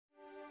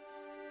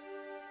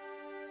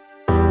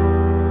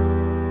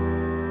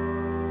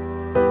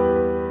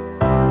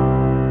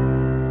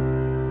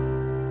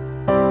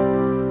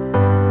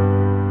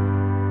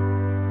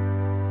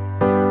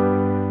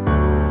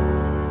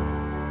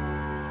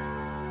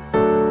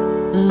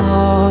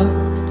Lord,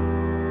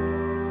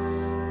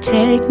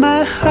 take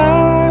my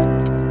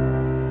heart,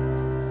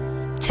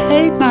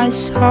 take my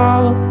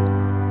soul,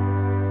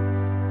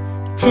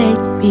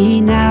 take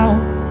me now.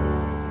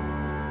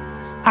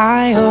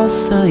 I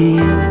offer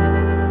you,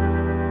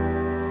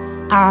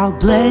 I'll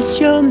bless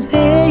your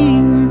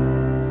name,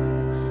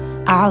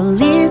 I'll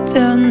lift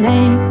your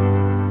name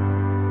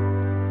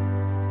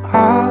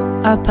all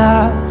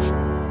above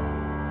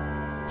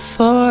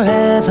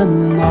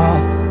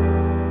forevermore.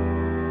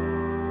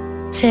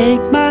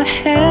 Take my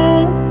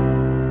hand,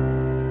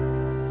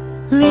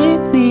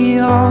 lead me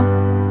on,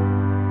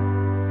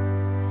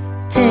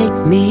 take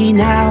me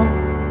now,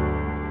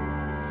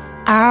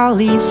 I'll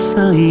live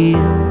for you,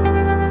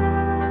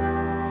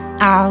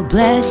 I'll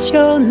bless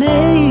your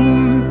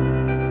name,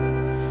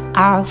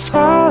 I'll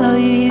follow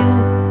you,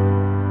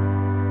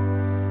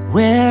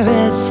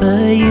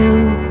 wherever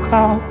you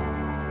go,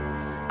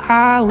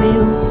 I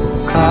will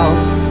go.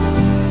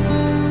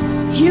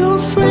 You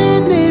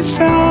freed me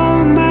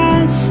from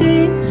my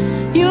sin,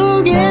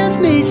 you gave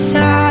me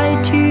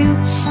sight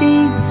to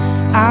see.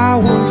 I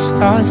was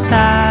lost but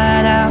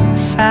I'm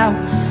found,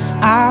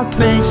 I'll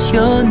praise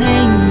your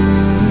name.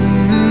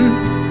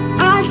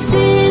 I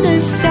see the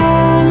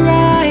sun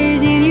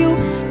rise in you,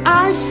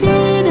 I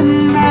see the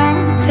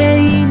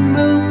mountain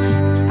move,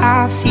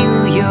 I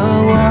feel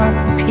your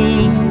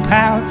working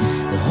power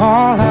the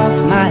whole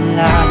of my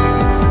life.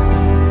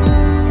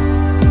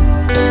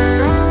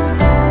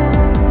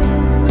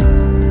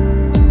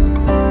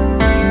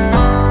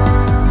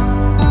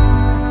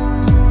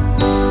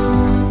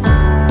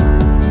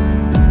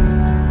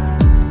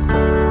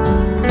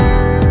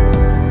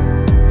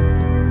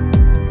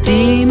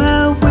 Be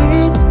my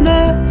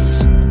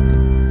witness,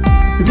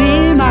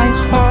 be my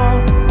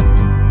heart.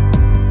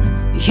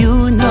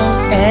 You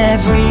know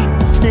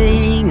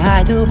everything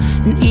I do,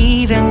 and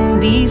even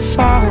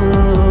before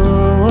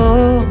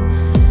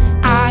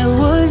I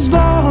was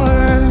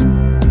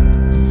born,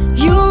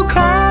 you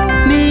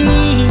called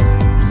me,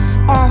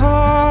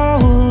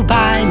 oh,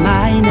 by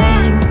my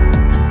name.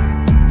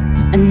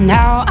 And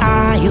now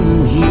I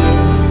am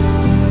here,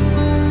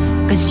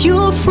 'cause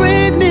you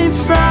freed me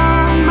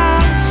from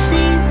my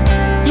sin,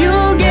 you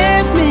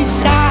gave me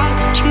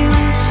sight to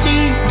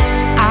see.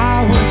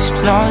 I was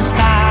lost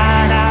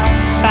but I'm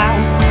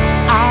found,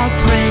 I'll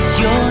praise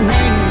your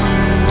name.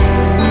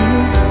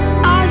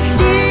 I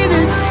see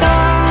the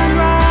sun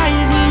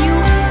rise in you,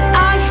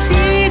 I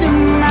see the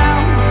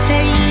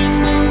mountain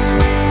move,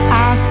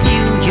 I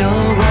feel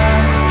your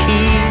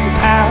working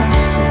power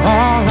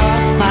all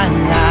of my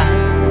life.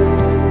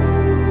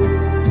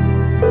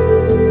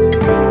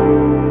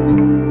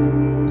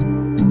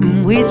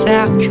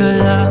 Without your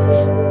love,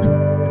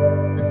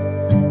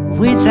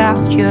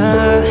 without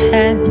your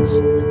hands,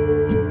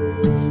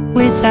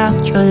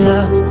 without your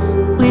love,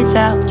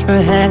 without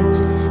your hands,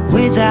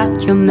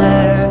 without your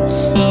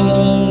mercy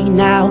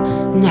now,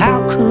 and how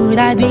could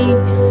I be,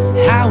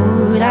 how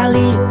would I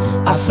live?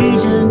 I've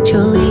reason to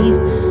live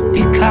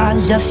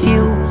because of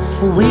you.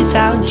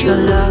 Without your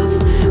love,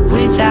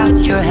 without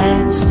your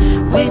hands,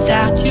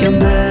 without your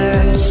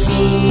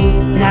mercy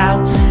now,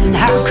 and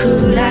how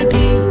could I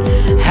be,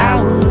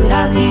 how would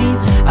I live?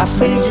 I've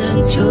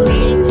reason to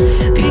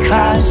live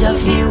because of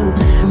you.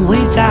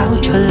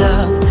 Without your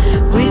love,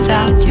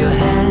 without your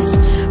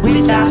hands,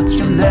 without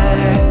your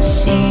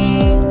mercy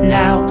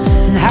now,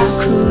 and how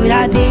could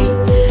I be,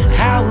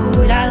 how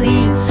would I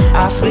live?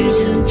 I've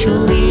reason to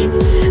live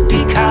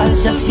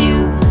because of you.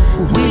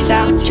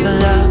 Without your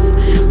love,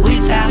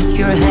 without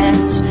your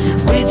hands,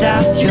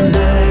 without your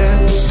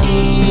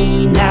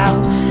mercy now,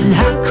 and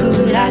how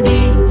could I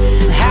be,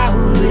 how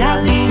would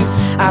I live?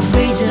 I've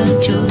reason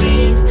to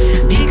live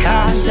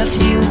because of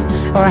you,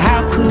 or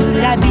how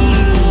could I be?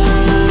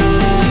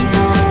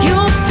 You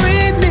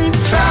freed me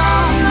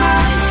from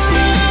my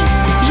sin,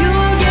 you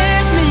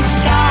gave me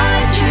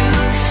sight to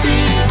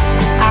see.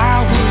 I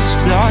was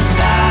lost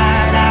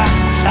but I'm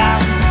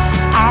found,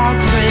 I'll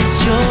praise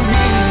your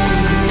name.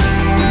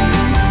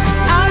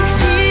 I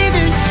see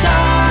the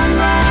sun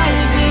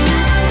rising,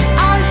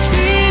 I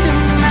see the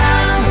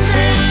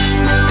mountain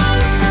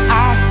move,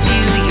 I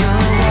feel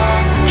your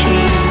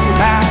working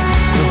power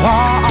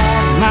all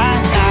of my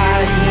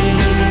life.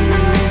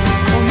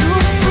 Oh, you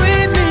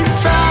freed me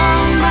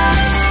from my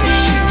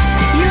sins,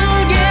 you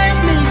gave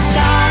me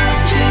sight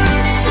to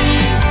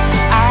see.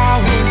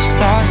 I was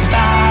lost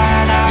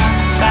but I'm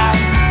found,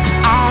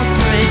 I'll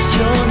praise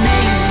your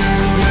name.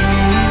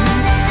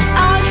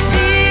 I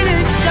see the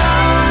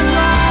sun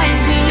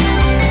rising,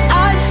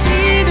 I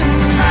see the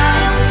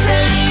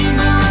mountain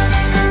move,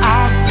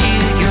 I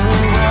feel your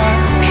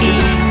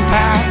working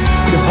power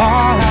the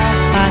whole of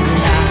my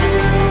life.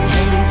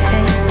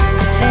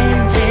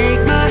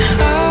 Take my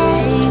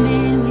heart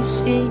and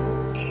receive,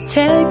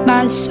 take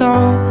my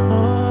soul,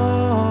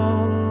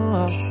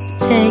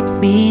 take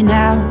me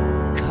now,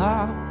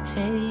 God,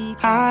 take,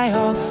 I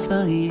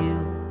offer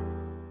you.